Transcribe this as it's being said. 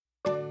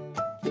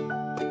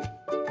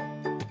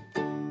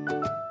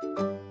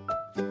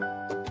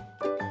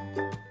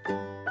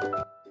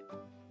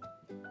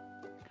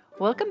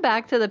Welcome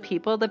back to the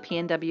People of the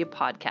PNW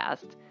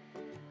podcast.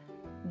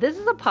 This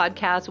is a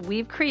podcast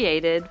we've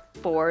created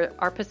for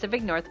our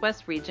Pacific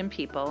Northwest region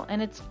people,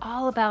 and it's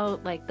all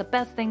about like the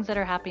best things that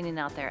are happening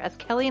out there. As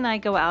Kelly and I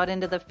go out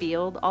into the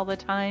field all the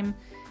time,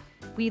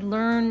 we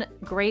learn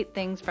great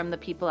things from the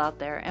people out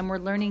there, and we're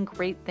learning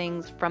great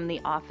things from the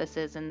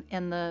offices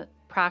and the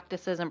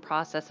practices and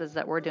processes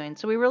that we're doing.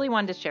 So we really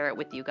wanted to share it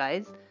with you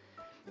guys.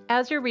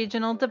 As your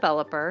regional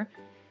developer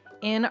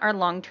in our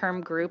long-term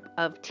group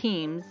of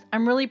teams,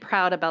 I'm really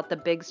proud about the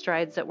big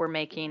strides that we're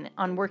making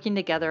on working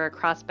together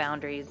across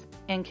boundaries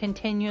and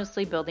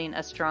continuously building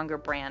a stronger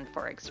brand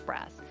for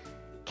Express.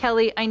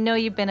 Kelly, I know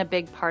you've been a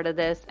big part of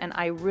this, and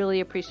I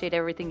really appreciate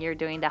everything you're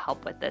doing to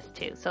help with this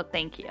too. So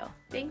thank you.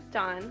 Thanks,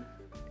 Dawn.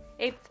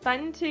 It's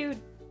fun to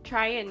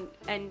try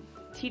and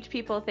teach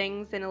people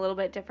things in a little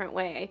bit different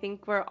way. I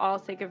think we're all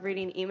sick of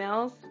reading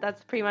emails.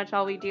 That's pretty much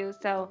all we do.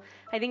 So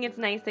I think it's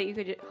nice that you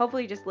could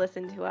hopefully just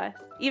listen to us,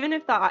 even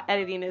if the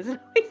editing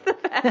isn't always the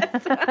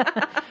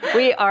best.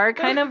 We are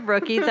kind of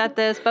rookies at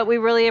this, but we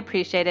really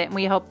appreciate it, and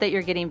we hope that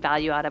you're getting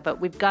value out of it.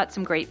 We've got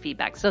some great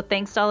feedback. So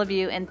thanks to all of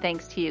you, and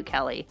thanks to you,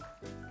 Kelly.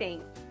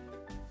 Thanks.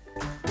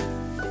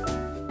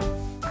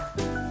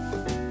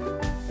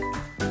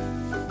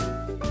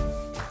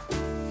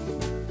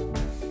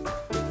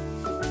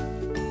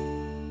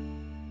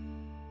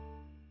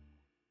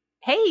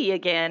 Hey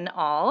again,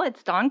 all.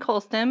 It's Dawn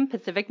Colston,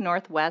 Pacific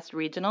Northwest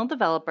Regional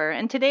Developer,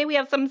 and today we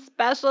have some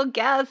special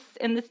guests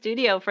in the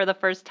studio for the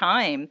first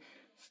time.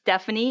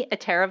 Stephanie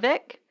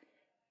Atarovic.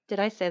 Did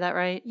I say that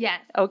right?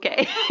 Yes.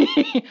 Okay.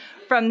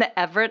 From the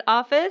Everett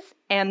office,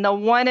 and the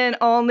one and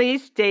only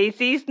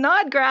Stacy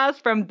Snodgrass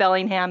from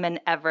Bellingham and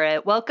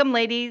Everett. Welcome,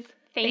 ladies.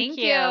 Thank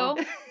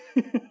you.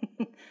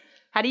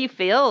 How do you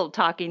feel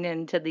talking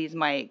into these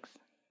mics?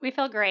 We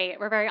feel great.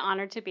 We're very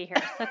honored to be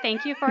here. So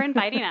thank you for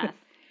inviting us.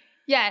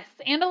 Yes,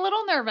 and a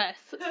little nervous.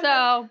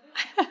 So,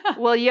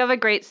 well, you have a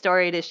great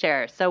story to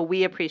share, so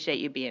we appreciate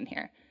you being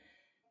here.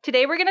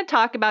 Today, we're going to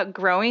talk about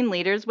growing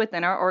leaders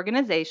within our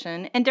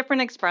organization and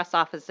different Express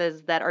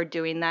offices that are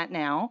doing that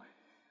now.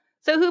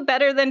 So who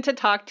better than to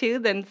talk to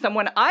than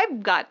someone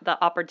I've got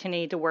the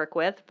opportunity to work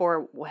with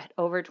for,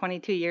 over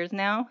 22 years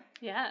now?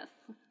 Yes.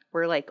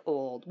 We're like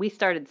old. We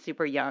started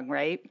super young,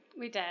 right?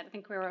 We did. I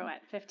think we were,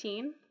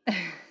 15?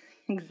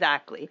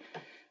 Exactly.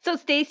 So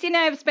Stacy and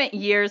I have spent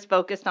years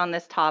focused on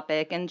this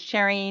topic and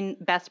sharing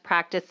best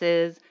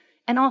practices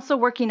and also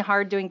working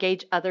hard to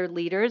engage other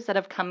leaders that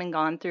have come and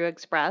gone through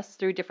Express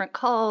through different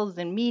calls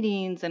and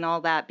meetings and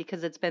all that,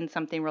 because it's been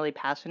something really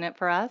passionate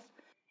for us.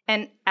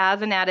 And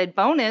as an added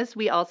bonus,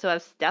 we also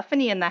have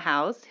Stephanie in the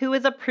house, who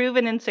is a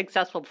proven and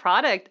successful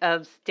product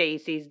of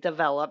Stacy's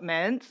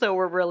development. So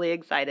we're really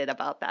excited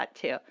about that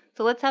too.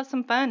 So let's have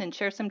some fun and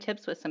share some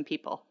tips with some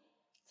people.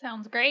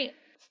 sounds great.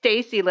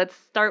 Stacy, let's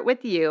start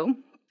with you.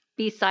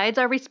 Besides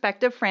our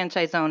respective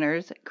franchise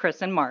owners,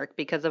 Chris and Mark,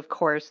 because of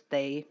course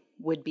they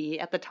would be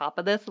at the top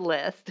of this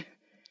list,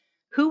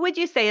 who would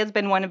you say has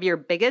been one of your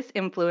biggest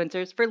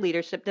influencers for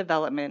leadership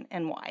development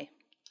and why?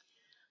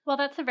 Well,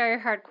 that's a very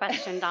hard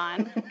question,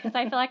 Dawn, because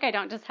I feel like I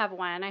don't just have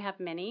one, I have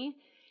many.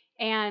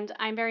 And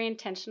I'm very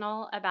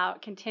intentional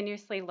about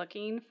continuously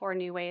looking for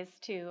new ways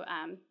to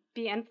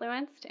be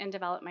influenced and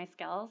develop my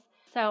skills.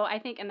 So I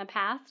think in the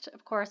past,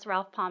 of course,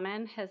 Ralph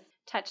Pallman has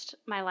touched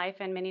my life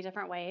in many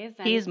different ways.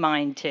 And he's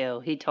mine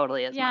too. He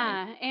totally is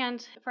mine. Yeah,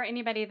 and for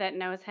anybody that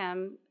knows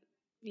him,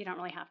 you don't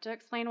really have to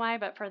explain why,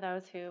 but for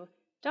those who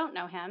don't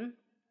know him,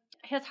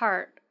 his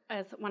heart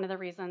is one of the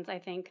reasons I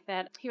think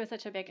that he was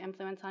such a big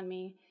influence on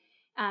me.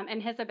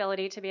 And his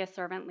ability to be a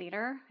servant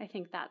leader, I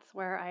think that's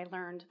where I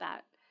learned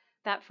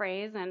that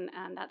phrase, and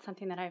that's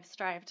something that I've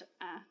strived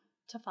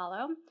to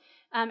follow.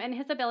 And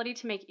his ability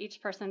to make each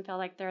person feel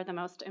like they're the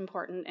most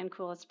important and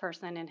coolest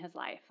person in his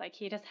life. Like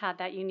he just had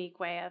that unique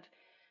way of,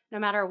 no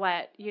matter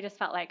what, you just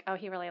felt like, oh,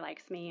 he really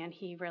likes me and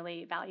he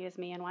really values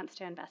me and wants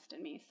to invest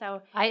in me.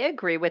 So I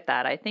agree with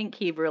that. I think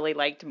he really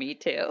liked me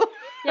too.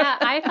 Yeah,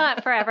 I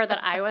thought forever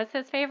that I was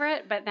his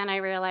favorite, but then I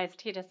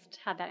realized he just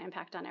had that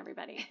impact on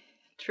everybody.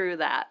 True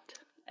that.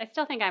 I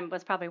still think I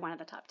was probably one of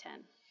the top 10.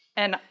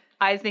 And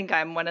I think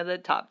I'm one of the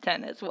top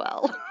 10 as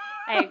well.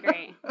 I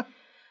agree.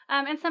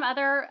 And some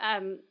other,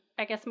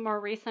 I guess, more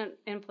recent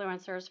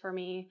influencers for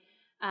me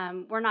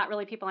were not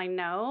really people I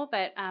know,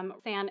 but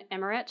Sam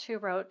Emmerich, who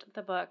wrote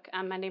the book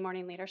Monday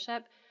Morning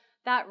Leadership,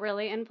 that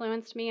really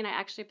influenced me. And I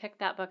actually picked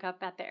that book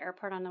up at the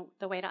airport on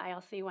the way to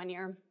ILC one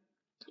year.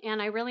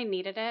 And I really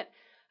needed it.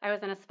 I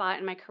was in a spot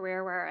in my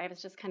career where I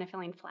was just kind of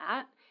feeling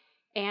flat.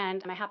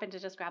 And I happened to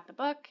just grab the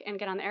book and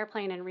get on the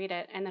airplane and read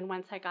it. And then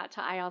once I got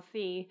to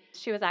ILC,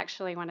 she was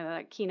actually one of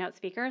the keynote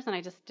speakers, and I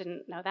just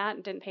didn't know that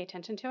and didn't pay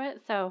attention to it.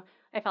 So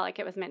I felt like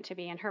it was meant to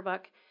be. In her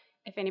book,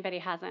 if anybody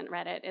hasn't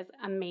read it, is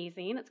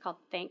amazing. It's called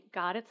Thank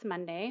God It's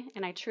Monday,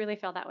 and I truly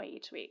feel that way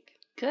each week.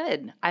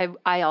 Good.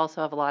 I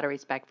also have a lot of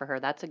respect for her.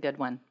 That's a good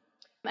one.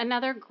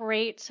 Another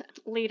great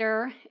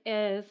leader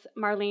is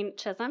Marlene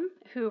Chisholm,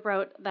 who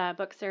wrote the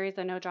book series,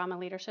 the No Drama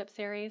Leadership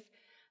series.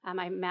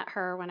 I met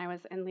her when I was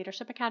in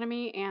Leadership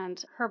Academy,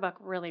 and her book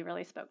really,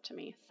 really spoke to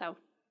me. So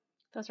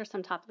those are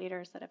some top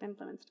leaders that have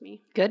influenced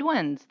me. Good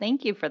ones.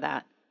 Thank you for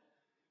that.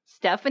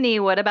 Stephanie,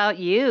 what about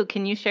you?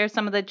 Can you share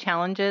some of the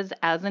challenges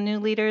as a new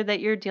leader that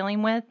you're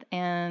dealing with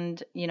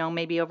and,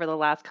 maybe over the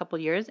last couple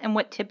years, and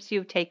what tips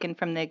you've taken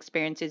from the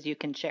experiences you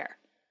can share?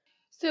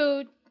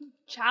 So,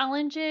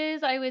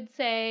 challenges, I would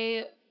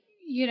say,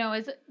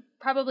 is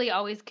probably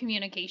always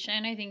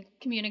communication. I think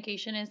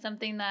communication is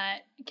something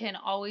that can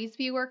always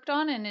be worked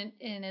on, and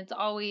it's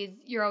always,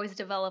 you're always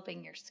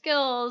developing your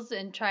skills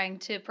and trying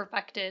to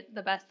perfect it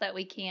the best that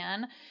we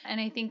can. And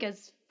I think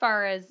as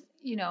far as,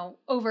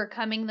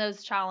 overcoming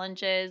those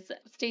challenges,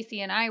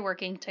 Stacy and I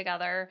working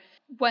together,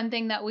 one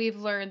thing that we've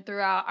learned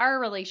throughout our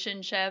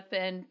relationship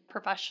and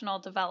professional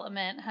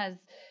development has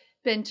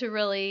been to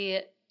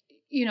really,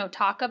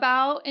 talk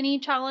about any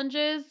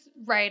challenges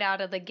right out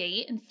of the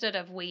gate instead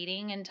of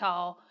waiting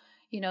until,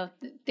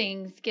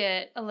 things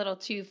get a little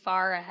too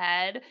far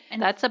ahead.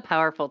 And that's a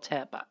powerful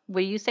tip.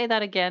 Will you say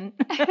that again?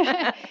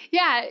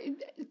 Yeah.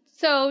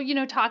 So,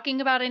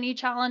 talking about any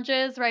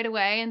challenges right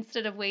away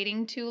instead of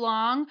waiting too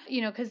long,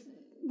 because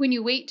when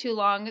you wait too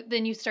long,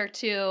 then you start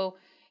to,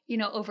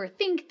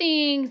 overthink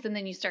things, and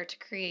then you start to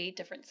create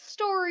different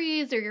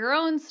stories or your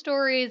own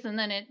stories, and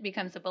then it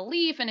becomes a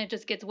belief and it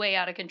just gets way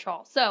out of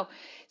control. So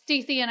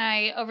Stacy and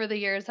I over the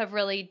years have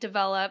really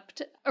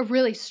developed a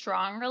really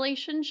strong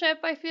relationship,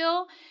 I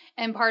feel.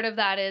 And part of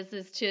that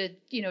is to,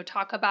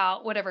 talk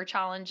about whatever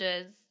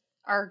challenges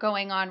are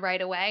going on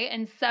right away.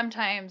 And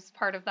sometimes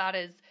part of that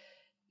is,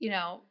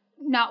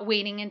 not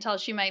waiting until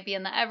she might be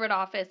in the Everett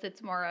office.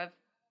 It's more of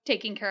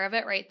taking care of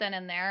it right then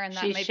and there. And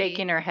that she's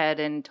shaking her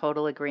head in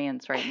total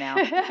agreement right now.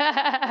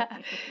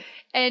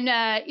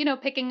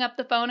 And, picking up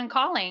the phone and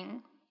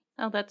calling.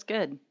 Oh, that's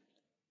good.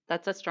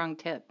 That's a strong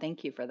tip.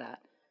 Thank you for that.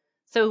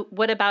 So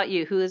what about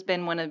you? Who has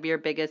been one of your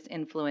biggest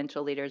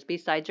influential leaders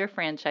besides your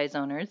franchise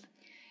owners?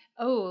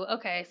 Oh,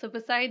 okay. So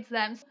besides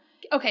them,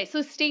 okay.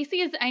 So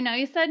Stacy is, I know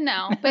you said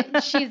no,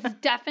 but she's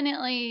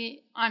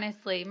definitely,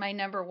 honestly, my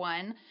number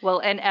one. Well,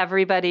 and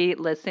everybody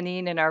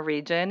listening in our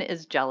region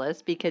is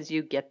jealous because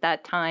you get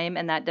that time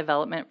and that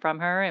development from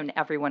her, and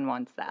everyone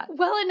wants that.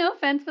 Well, and no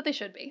offense, but they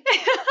should be.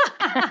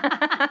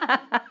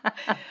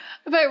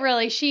 But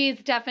really, she's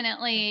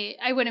definitely,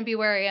 I wouldn't be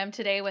where I am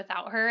today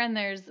without her. And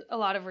there's a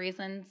lot of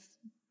reasons,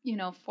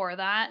 for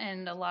that,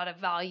 and a lot of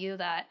value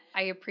that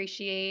I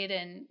appreciate.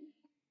 And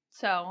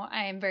so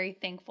I am very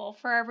thankful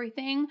for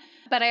everything.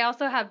 But I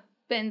also have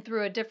been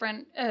through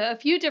a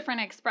few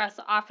different express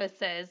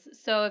offices.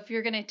 So if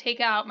you're going to take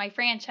out my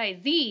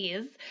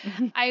franchisees,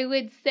 I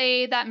would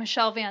say that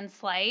Michelle Van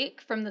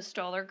Slyke from the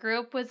Stoller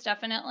Group was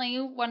definitely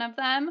one of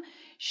them.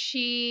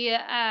 She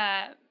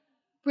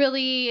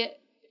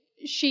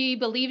she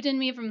believed in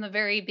me from the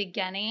very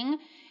beginning,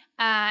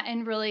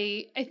 and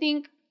really, I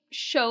think,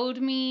 showed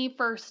me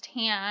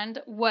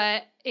firsthand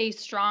what a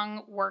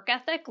strong work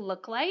ethic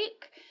looked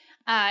like,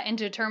 and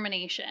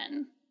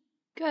determination.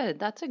 Good.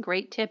 That's a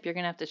great tip. You're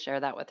going to have to share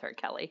that with her,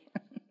 Kelly.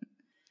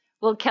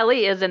 Well,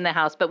 Kelly is in the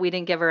house, but we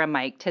didn't give her a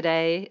mic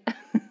today.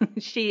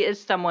 She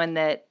is someone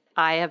that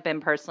I have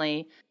been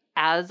personally,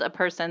 as a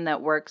person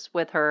that works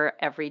with her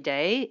every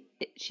day,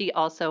 she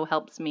also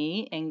helps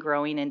me in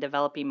growing and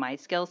developing my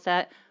skill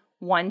set.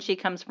 One, she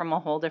comes from a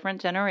whole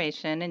different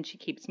generation and she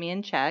keeps me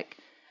in check.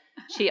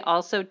 She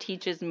also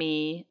teaches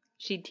me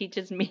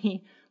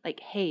like,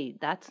 hey,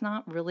 that's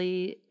not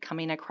really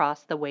coming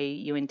across the way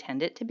you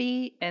intend it to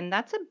be. And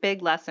that's a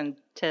big lesson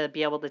to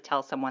be able to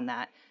tell someone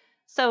that.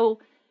 So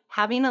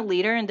having a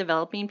leader and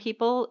developing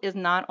people is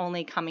not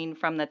only coming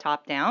from the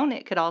top down,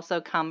 it could also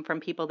come from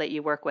people that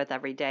you work with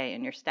every day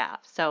and your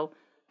staff. So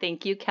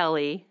thank you,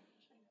 Kelly.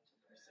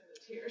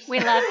 We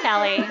love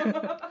Kelly.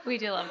 We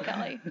do love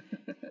Kelly.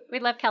 We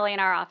love Kelly in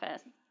our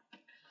office.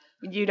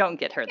 You don't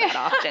get her that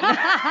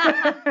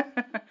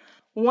often.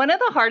 One of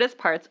the hardest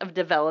parts of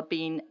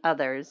developing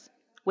others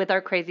with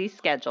our crazy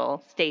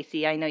schedule,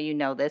 Stacy, I know you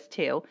know this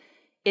too,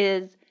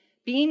 is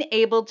being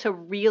able to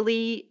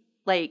really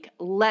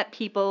let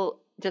people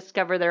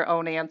discover their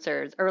own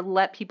answers or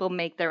let people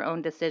make their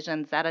own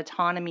decisions, that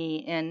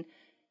autonomy in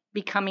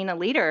becoming a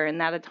leader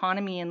and that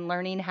autonomy in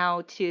learning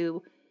how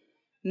to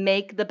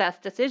make the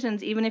best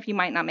decisions, even if you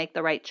might not make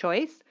the right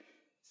choice.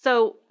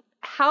 So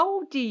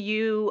how do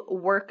you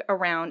work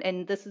around,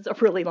 and this is a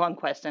really long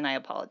question, I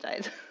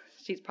apologize.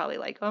 She's probably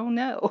like, oh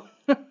no.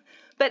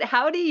 But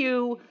how do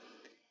you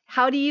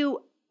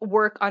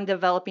work on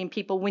developing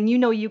people when you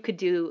know you could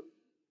do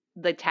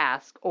the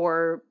task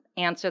or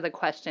answer the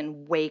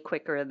question way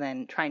quicker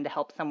than trying to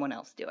help someone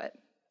else do it?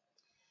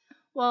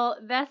 Well,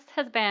 this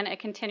has been a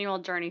continual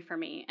journey for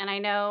me. And I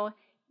know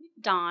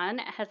Dawn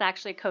has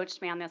actually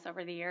coached me on this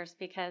over the years,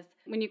 because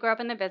when you grow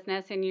up in the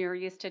business and you're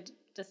used to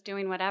just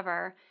doing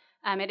whatever,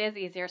 it is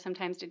easier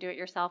sometimes to do it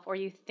yourself, or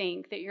you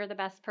think that you're the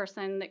best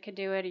person that could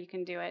do it, or you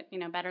can do it,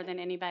 better than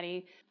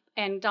anybody.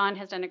 And Dawn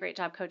has done a great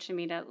job coaching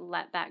me to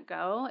let that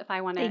go. If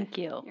I want to, thank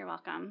you. You're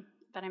welcome.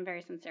 But I'm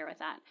very sincere with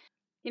that.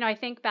 I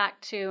think back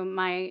to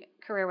my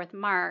career with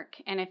Mark,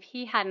 and if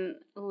he hadn't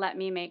let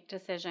me make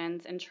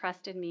decisions and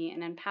trusted me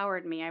and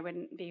empowered me, I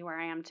wouldn't be where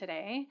I am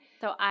today.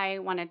 So I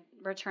want to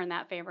return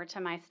that favor to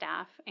my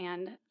staff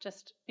and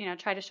just,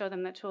 try to show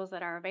them the tools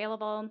that are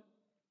available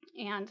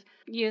and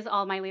use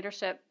all my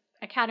Leadership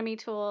Academy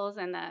tools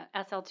and the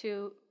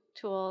SL2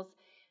 tools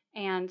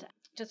and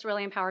just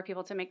really empower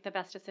people to make the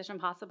best decision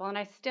possible. And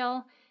I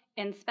still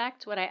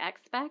inspect what I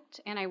expect,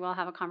 and I will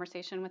have a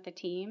conversation with the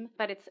team,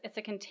 but it's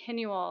a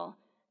continual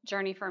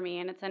journey for me,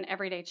 and it's an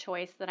everyday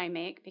choice that I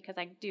make because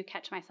I do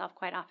catch myself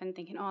quite often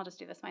thinking, I'll just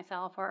do this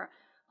myself, or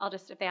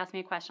if they ask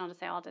me a question, I'll just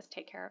say, I'll just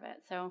take care of it.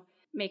 So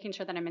making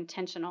sure that I'm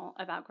intentional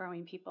about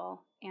growing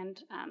people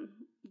and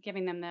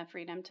giving them the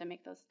freedom to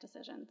make those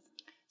decisions.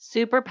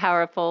 Super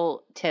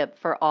powerful tip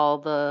for all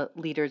the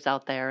leaders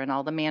out there and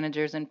all the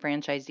managers and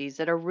franchisees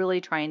that are really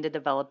trying to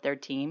develop their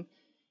team.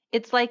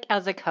 It's like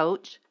as a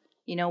coach,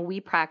 we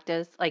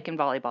practice, like in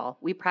volleyball,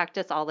 we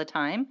practice all the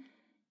time,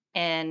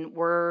 and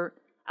we're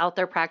out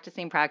there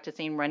practicing,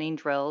 running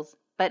drills.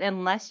 But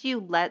unless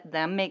you let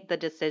them make the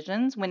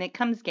decisions, when it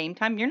comes game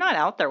time, you're not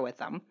out there with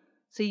them.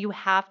 So you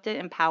have to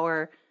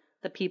empower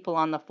the people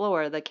on the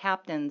floor, the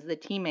captains, the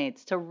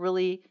teammates, to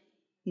really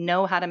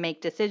know how to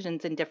make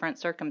decisions in different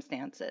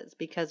circumstances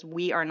because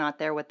we are not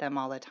there with them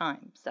all the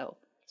time. So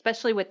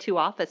especially with 2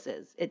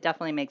 offices, it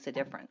definitely makes a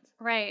difference.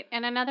 Right.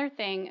 And another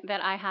thing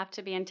that I have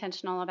to be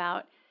intentional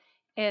about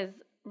is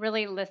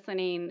really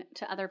listening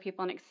to other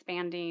people and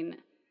expanding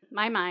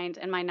my mind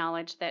and my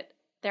knowledge that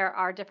there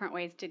are different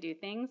ways to do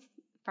things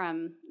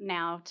from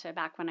now to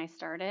back when I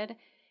started,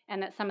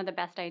 and that some of the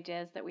best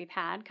ideas that we've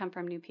had come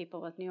from new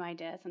people with new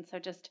ideas. And so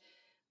just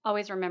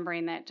always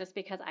remembering that just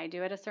because I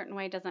do it a certain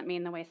way doesn't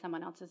mean the way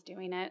someone else is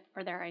doing it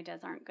or their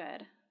ideas aren't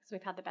good. So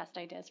we've had the best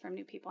ideas from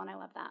new people, and I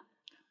love that.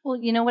 Well,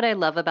 you know what I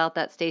love about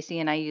that, Stacy,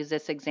 and I use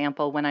this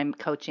example when I'm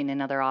coaching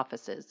in other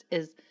offices,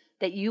 is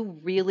that you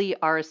really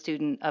are a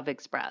student of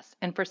Express.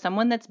 And for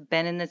someone that's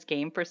been in this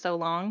game for so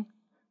long,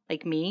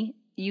 like me,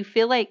 you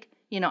feel like,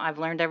 I've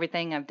learned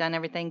everything, I've done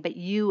everything, but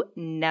you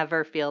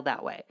never feel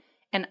that way.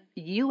 And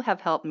you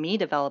have helped me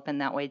develop in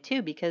that way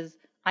too, because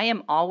I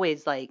am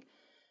always like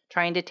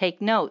trying to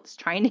take notes,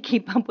 trying to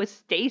keep up with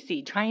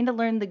Stacy, trying to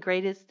learn the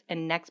greatest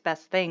and next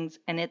best things.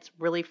 And it's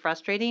really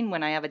frustrating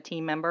when I have a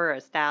team member or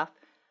a staff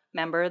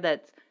member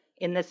that's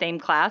in the same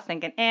class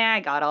thinking,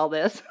 I got all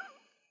this.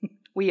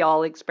 We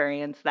all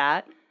experience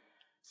that.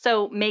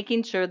 So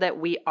making sure that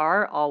we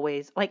are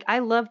always, like, I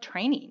love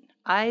training.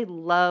 I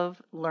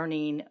love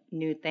learning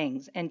new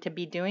things. And to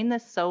be doing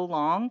this so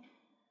long,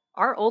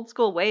 our old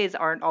school ways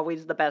aren't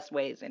always the best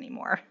ways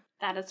anymore.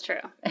 That is true.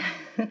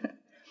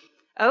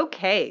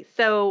 Okay,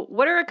 so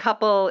what are a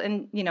couple,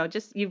 and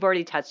just you've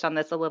already touched on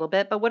this a little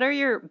bit, but what are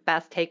your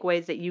best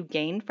takeaways that you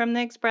gained from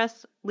the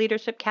Express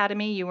Leadership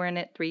Academy? You were in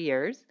it 3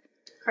 years.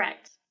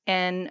 Correct.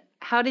 And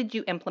how did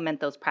you implement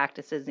those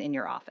practices in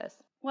your office?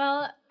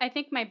 Well, I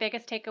think my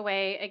biggest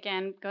takeaway,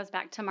 again, goes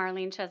back to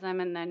Marlene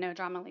Chisholm and the No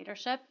Drama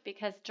Leadership,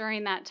 because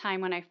during that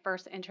time when I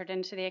first entered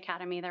into the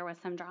academy, there was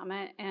some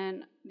drama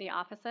in the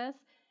offices,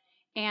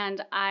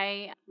 and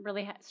I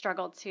really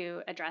struggled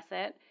to address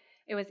it.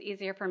 It was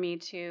easier for me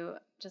to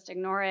just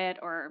ignore it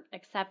or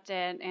accept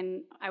it,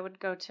 and I would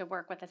go to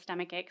work with a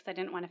stomach ache because I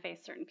didn't want to face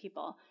certain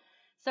people.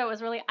 So it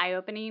was really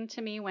eye-opening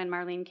to me when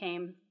Marlene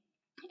came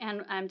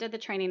and did the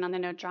training on the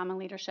No Drama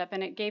Leadership,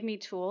 and it gave me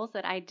tools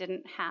that I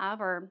didn't have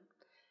or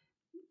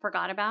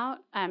forgot about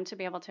to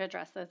be able to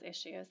address those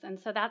issues. And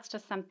so that's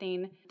just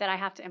something that I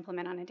have to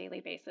implement on a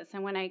daily basis.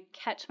 And when I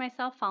catch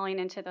myself falling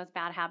into those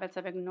bad habits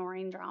of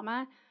ignoring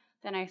drama,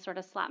 then I sort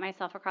of slap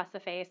myself across the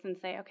face and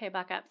say, okay,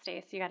 buck up,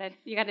 Stace, you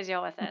gotta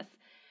deal with this.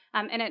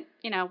 And it,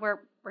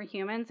 we're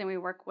humans and we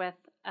work with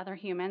other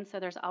humans, so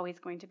there's always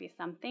going to be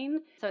something.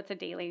 So it's a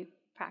daily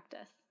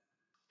practice.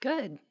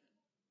 Good.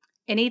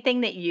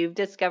 Anything that you've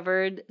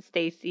discovered,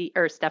 Stephanie,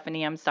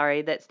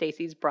 that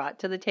Stacy's brought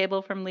to the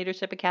table from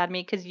Leadership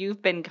Academy? Because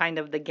you've been kind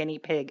of the guinea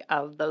pig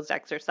of those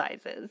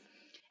exercises.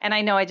 And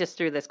I know I just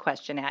threw this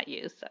question at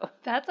you, so.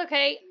 That's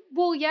okay.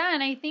 Well, yeah,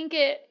 and I think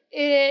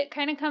it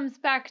kind of comes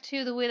back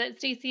to the way that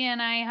Stacy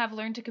and I have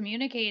learned to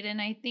communicate,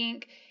 and I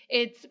think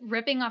it's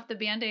ripping off the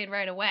Band-Aid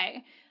right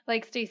away.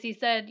 Like Stacy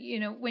said,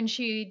 when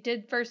she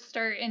did first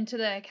start into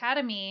the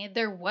academy,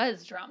 there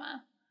was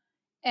drama.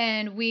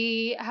 And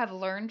we have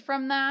learned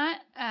from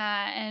that,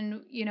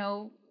 and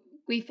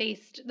we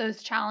faced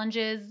those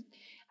challenges,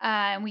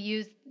 and we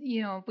used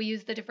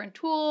the different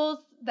tools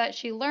that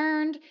she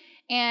learned.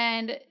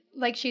 And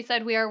like she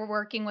said, we are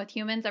working with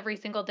humans every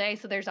single day,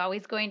 so there's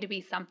always going to be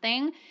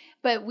something.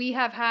 But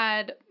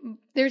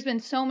there's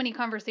been so many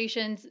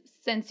conversations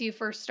since you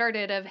first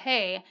started of,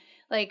 hey,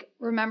 like,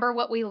 remember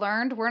what we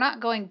learned? We're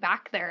not going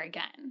back there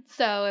again.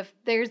 So if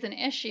there's an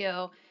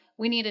issue,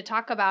 we need to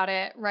talk about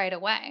it right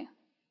away.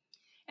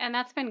 And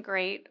that's been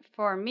great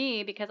for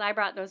me because I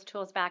brought those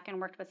tools back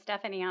and worked with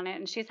Stephanie on it.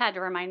 And she's had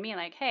to remind me,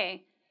 like,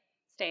 hey,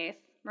 Stace,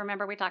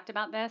 remember we talked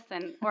about this?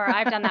 Or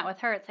I've done that with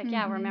her. It's like,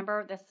 yeah,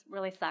 remember this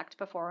really sucked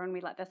before when we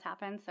let this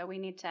happen. So we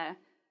need to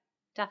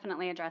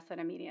definitely address it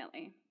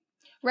immediately.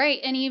 Right.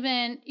 And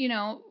even,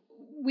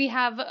 we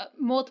have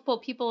multiple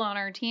people on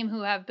our team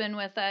who have been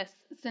with us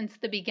since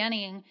the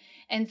beginning.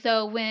 And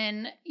so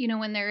when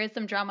there is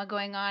some drama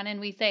going on and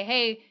we say,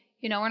 hey,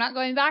 we're not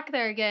going back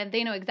there again,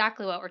 they know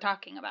exactly what we're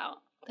talking about.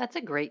 That's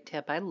a great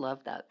tip. I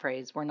love that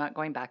phrase. We're not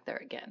going back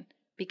there again.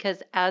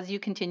 Because as you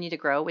continue to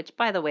grow, which,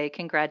 by the way,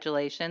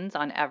 congratulations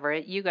on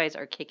Everett. You guys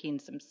are kicking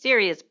some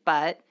serious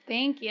butt.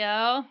 Thank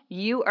you.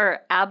 You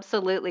are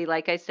absolutely,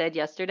 like I said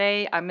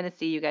yesterday, I'm going to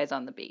see you guys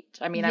on the beach.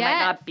 I mean, I might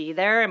not be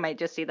there. I might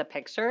just see the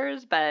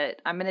pictures,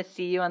 but I'm going to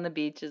see you on the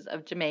beaches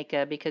of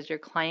Jamaica because your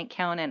client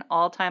count and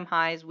all-time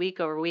highs week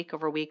over week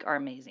over week are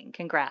amazing.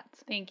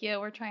 Congrats. Thank you.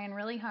 We're trying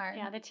really hard.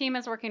 Yeah, the team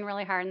is working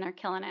really hard and they're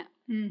killing it.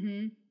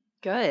 Mm-hmm.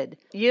 Good.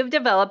 You've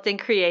developed and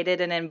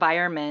created an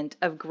environment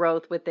of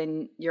growth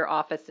within your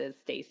offices,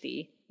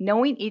 Stacy.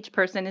 Knowing each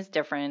person is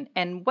different,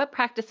 and what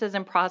practices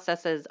and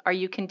processes are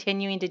you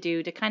continuing to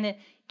do to kind of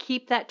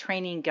keep that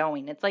training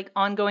going? It's like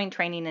ongoing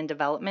training and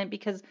development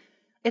because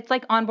it's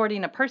like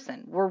onboarding a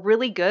person. We're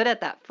really good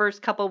at that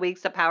first couple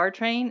weeks of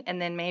powertrain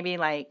and then maybe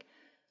like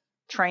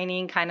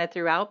training kind of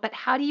throughout, but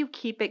how do you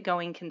keep it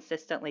going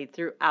consistently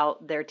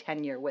throughout their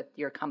tenure with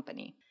your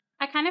company?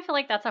 I kind of feel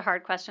like that's a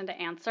hard question to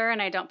answer,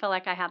 and I don't feel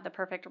like I have the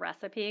perfect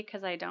recipe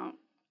because I don't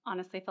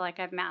honestly feel like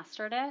I've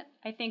mastered it.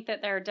 I think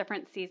that there are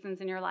different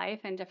seasons in your life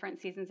and different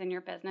seasons in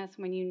your business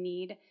when you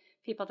need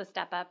people to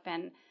step up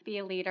and be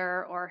a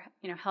leader or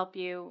help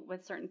you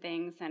with certain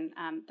things. And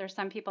there's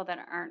some people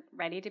that aren't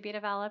ready to be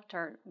developed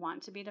or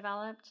want to be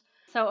developed.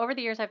 So over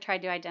the years, I've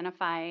tried to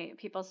identify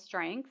people's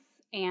strengths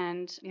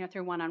and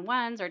through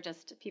one-on-ones or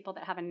just people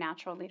that have a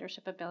natural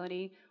leadership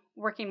ability,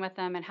 working with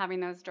them and having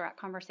those direct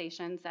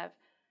conversations of,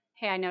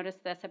 hey, I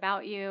noticed this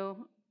about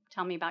you.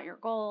 Tell me about your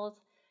goals.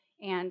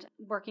 And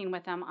working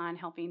with them on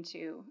helping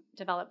to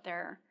develop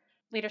their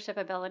leadership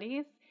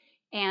abilities.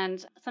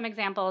 And some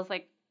examples,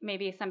 like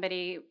maybe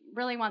somebody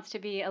really wants to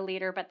be a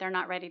leader, but they're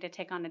not ready to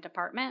take on a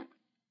department,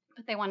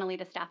 but they want to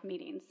lead a staff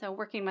meeting. So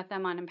working with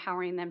them on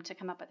empowering them to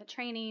come up with a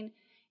training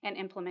and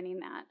implementing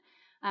that.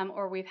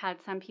 Or we've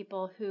had some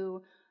people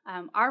who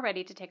are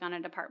ready to take on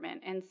a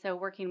department. And so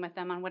working with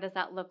them on what does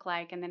that look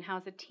like? And then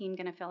how's the team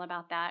going to feel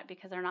about that?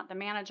 Because they're not the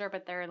manager,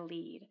 but they're a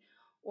lead.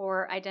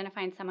 Or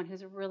identifying someone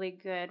who's really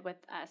good with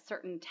a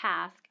certain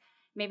task.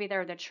 Maybe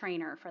they're the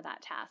trainer for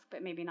that task,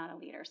 but maybe not a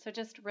leader. So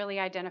just really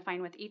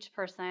identifying with each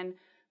person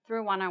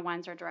through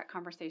one-on-ones or direct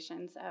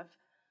conversations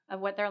of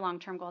what their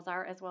long-term goals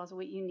are, as well as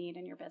what you need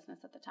in your business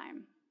at the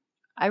time.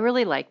 I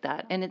really like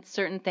that. And it's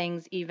certain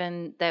things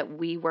even that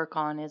we work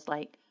on is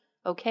like,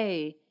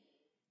 okay,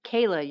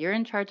 Kayla, you're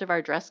in charge of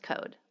our dress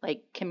code.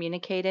 Like,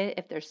 communicate it.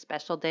 If there's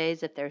special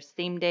days, if there's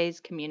theme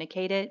days,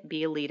 communicate it.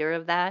 Be a leader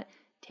of that.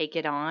 Take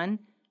it on.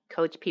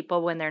 Coach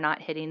people when they're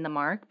not hitting the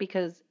mark,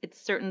 because it's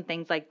certain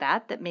things like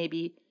that that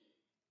maybe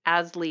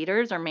as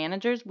leaders or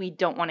managers, we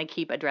don't want to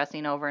keep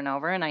addressing over and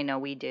over. And I know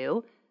we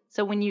do.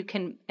 So when you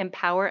can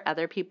empower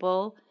other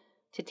people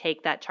to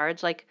take that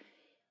charge, like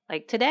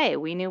today,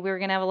 we knew we were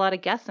going to have a lot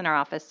of guests in our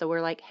office. So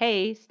we're like,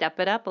 hey, step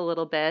it up a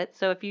little bit.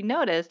 So if you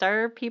noticed,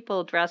 our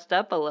people dressed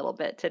up a little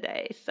bit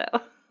today. So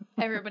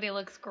everybody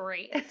looks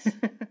great.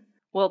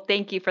 Well,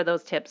 thank you for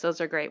those tips. Those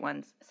are great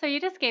ones. So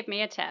you just gave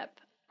me a tip.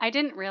 I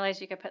didn't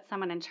realize you could put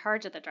someone in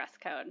charge of the dress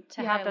code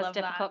to have those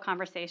difficult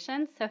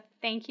conversations. So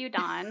thank you,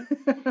 Dawn.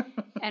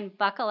 And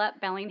buckle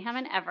up, Bellingham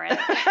and Everett,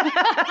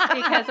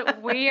 because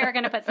we are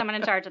going to put someone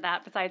in charge of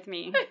that besides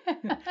me.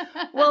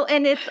 Well,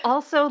 and it's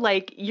also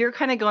like you're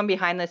kind of going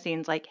behind the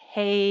scenes like,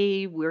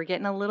 hey, we're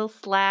getting a little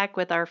slack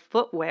with our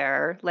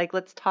footwear. Like,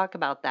 let's talk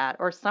about that.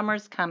 Or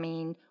summer's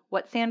coming.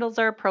 What sandals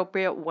are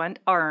appropriate? What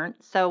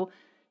aren't? So,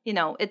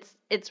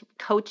 it's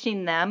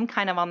coaching them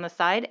kind of on the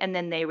side, and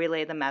then they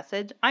relay the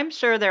message. I'm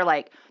sure they're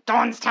like,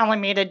 Dawn's telling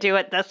me to do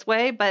it this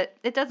way, but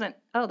it doesn't.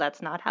 Oh,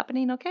 that's not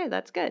happening. Okay,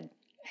 that's good.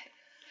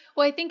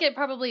 Well, I think it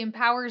probably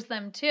empowers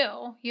them too,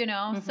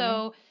 Mm-hmm.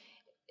 So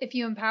if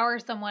you empower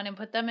someone and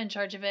put them in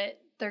charge of it,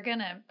 they're going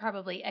to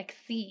probably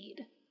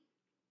exceed.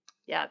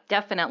 Yeah,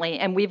 definitely.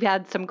 And we've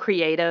had some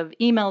creative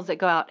emails that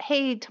go out,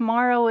 hey,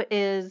 tomorrow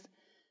is,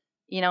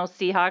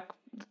 Seahawk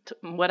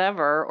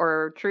whatever,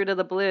 or True to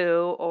the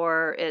Blue,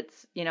 or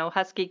it's,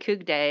 Husky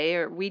Coug Day,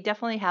 or we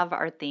definitely have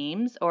our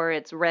themes, or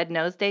it's Red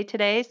Nose Day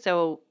today.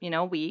 So,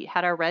 we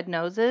had our red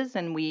noses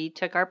and we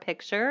took our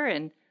picture.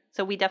 And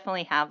so we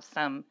definitely have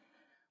some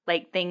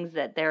like things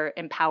that they're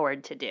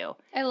empowered to do.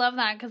 I love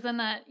that because then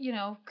that,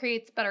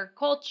 creates better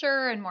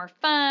culture and more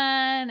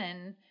fun,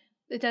 and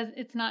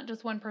it's not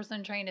just one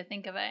person trying to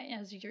think of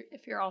it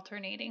if you're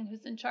alternating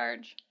who's in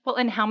charge. Well,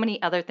 and how many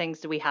other things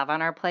do we have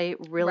on our plate?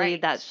 Really,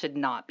 right. That should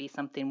not be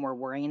something we're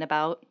worrying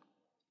about.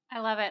 I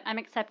love it. I'm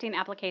accepting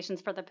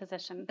applications for the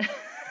position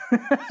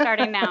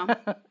starting now.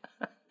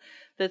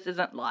 This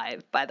isn't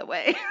live, by the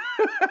way.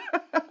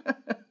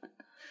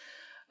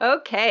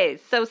 Okay,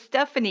 so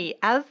Stephanie,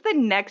 as the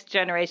next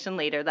generation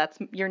leader, that's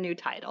your new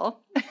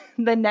title,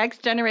 the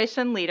next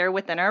generation leader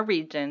within our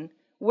region,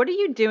 what are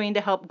you doing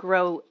to help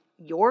grow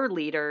your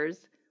leaders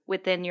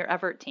within your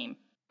Everett team?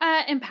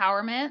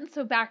 Empowerment.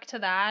 So back to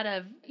that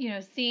of,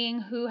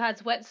 seeing who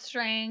has what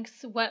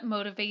strengths, what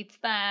motivates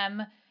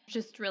them,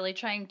 just really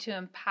trying to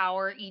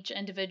empower each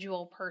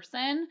individual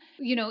person.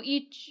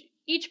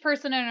 Each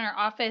person in our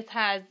office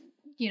has,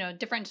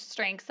 different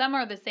strengths. Some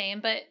are the same,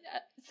 but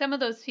some of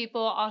those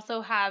people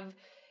also have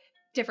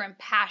different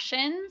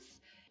passions.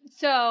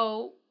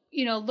 So,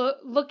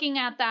 looking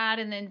at that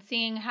and then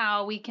seeing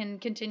how we can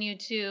continue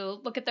to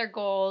look at their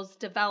goals,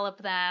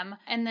 develop them.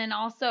 And then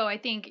also, I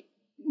think,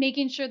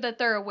 making sure that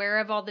they're aware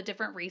of all the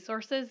different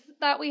resources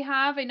that we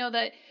have. I know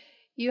that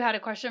you had a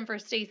question for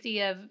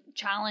Stacy of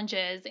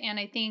challenges, and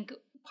I think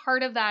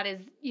part of that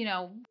is,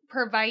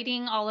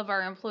 providing all of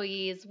our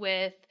employees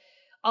with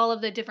all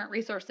of the different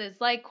resources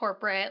like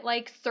corporate,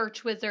 like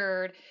Search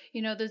Wizard,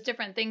 those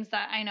different things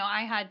that I know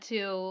I had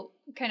to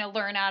kind of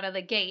learn out of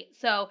the gate.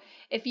 So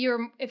if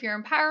you're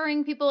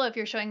empowering people, if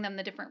you're showing them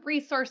the different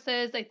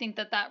resources, I think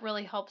that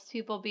really helps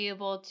people be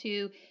able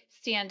to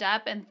stand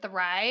up and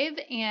thrive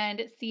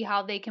and see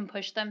how they can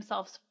push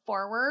themselves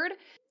forward.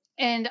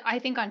 And I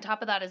think on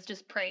top of that is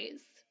just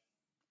praise.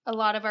 A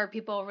lot of our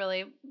people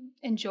really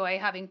enjoy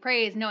having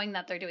praise, knowing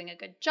that they're doing a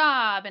good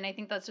job. And I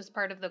think that's just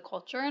part of the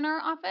culture in our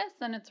office,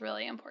 and it's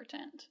really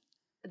important.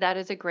 That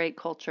is a great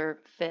culture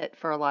fit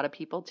for a lot of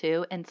people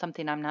too, and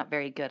something I'm not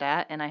very good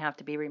at. And I have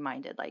to be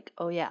reminded, like,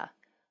 oh yeah,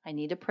 I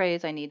need to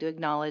praise, I need to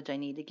acknowledge, I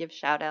need to give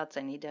shout outs,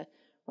 I need to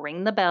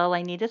ring the bell,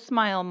 I need to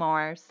smile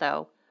more.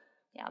 So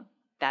yeah,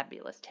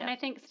 fabulous tip. And I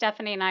think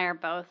Stephanie and I are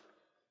both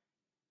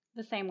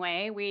the same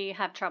way. We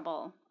have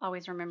trouble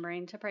always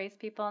remembering to praise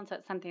people, and so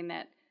it's something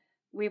that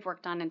we've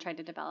worked on and tried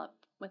to develop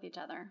with each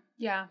other.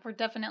 Yeah, we're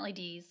definitely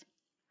D's.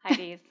 Hi,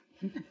 D's.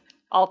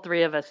 All four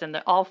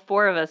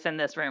of us in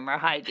this room are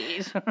high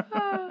D's.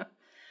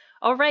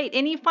 All right.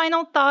 Any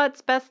final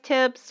thoughts, best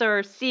tips,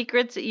 or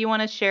secrets that you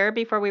want to share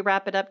before we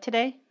wrap it up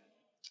today?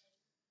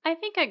 I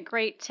think a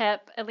great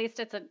tip, at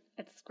least it's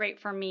great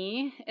for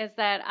me, is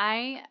that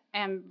I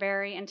am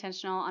very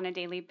intentional on a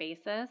daily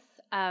basis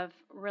of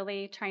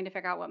really trying to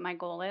figure out what my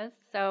goal is.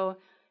 So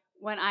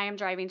when I am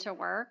driving to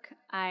work,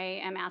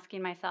 I am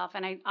asking myself,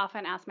 and I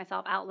often ask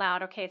myself out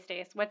loud, okay,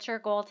 Stace, what's your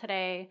goal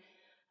today?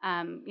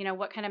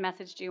 What kind of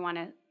message do you want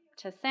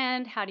to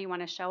send? How do you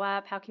want to show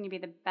up? How can you be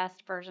the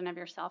best version of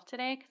yourself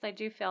today? Because I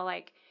do feel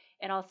like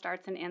it all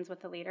starts and ends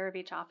with the leader of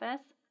each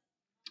office.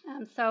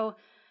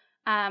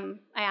 I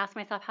ask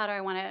myself, how do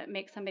I want to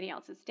make somebody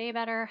else's day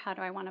better? How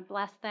do I want to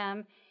bless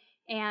them?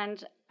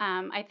 And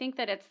I think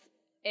that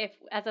if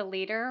as a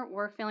leader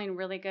we're feeling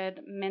really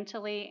good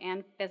mentally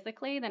and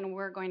physically, then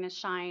we're going to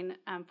shine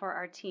for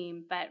our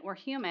team. But we're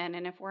human,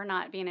 and if we're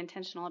not being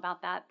intentional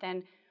about that,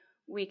 then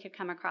we could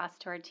come across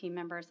to our team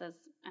members as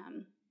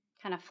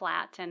kind of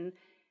flat and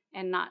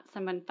not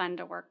someone fun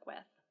to work with.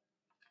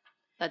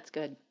 That's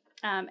good.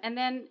 And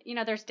then,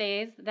 there's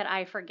days that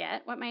I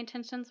forget what my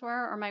intentions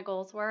were or my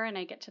goals were, and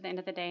I get to the end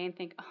of the day and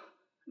think, oh,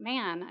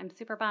 man, I'm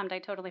super bummed. I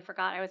totally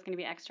forgot I was going to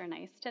be extra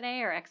nice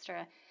today or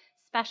extra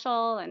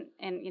special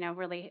and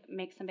really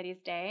make somebody's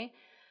day.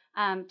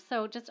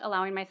 So just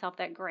allowing myself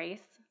that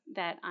grace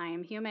that I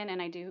am human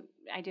and I do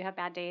have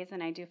bad days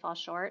and I do fall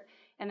short,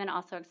 and then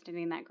also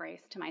extending that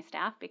grace to my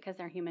staff because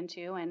they're human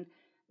too, and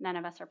none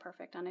of us are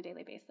perfect on a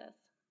daily basis.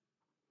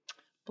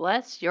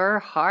 Bless your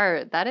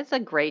heart. That is a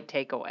great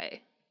takeaway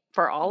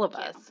for all of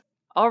us.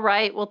 All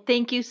right. Well,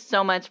 thank you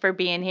so much for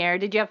being here.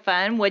 Did you have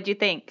fun? What'd you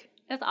think?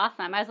 It was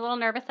awesome. I was a little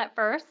nervous at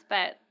first,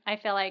 but I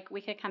feel like we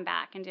could come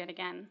back and do it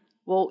again.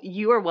 Well,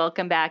 you are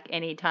welcome back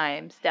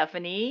anytime,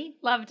 Stephanie.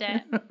 Loved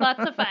it.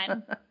 Lots of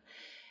fun.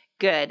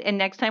 Good. And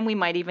next time we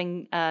might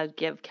even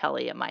give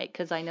Kelly a mic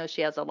because I know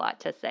she has a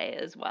lot to say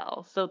as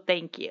well. So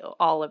thank you,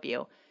 all of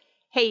you.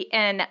 Hey,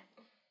 and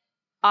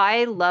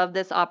I love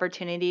this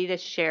opportunity to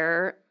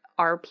share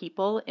our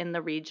people in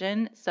the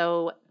region.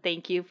 So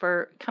thank you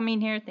for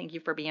coming here. Thank you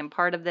for being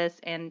part of this,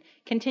 and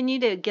continue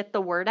to get the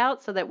word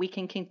out so that we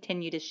can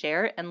continue to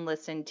share and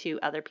listen to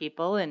other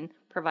people and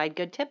provide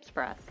good tips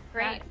for us.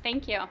 Great.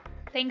 Thank you.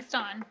 Thanks,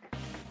 Dawn.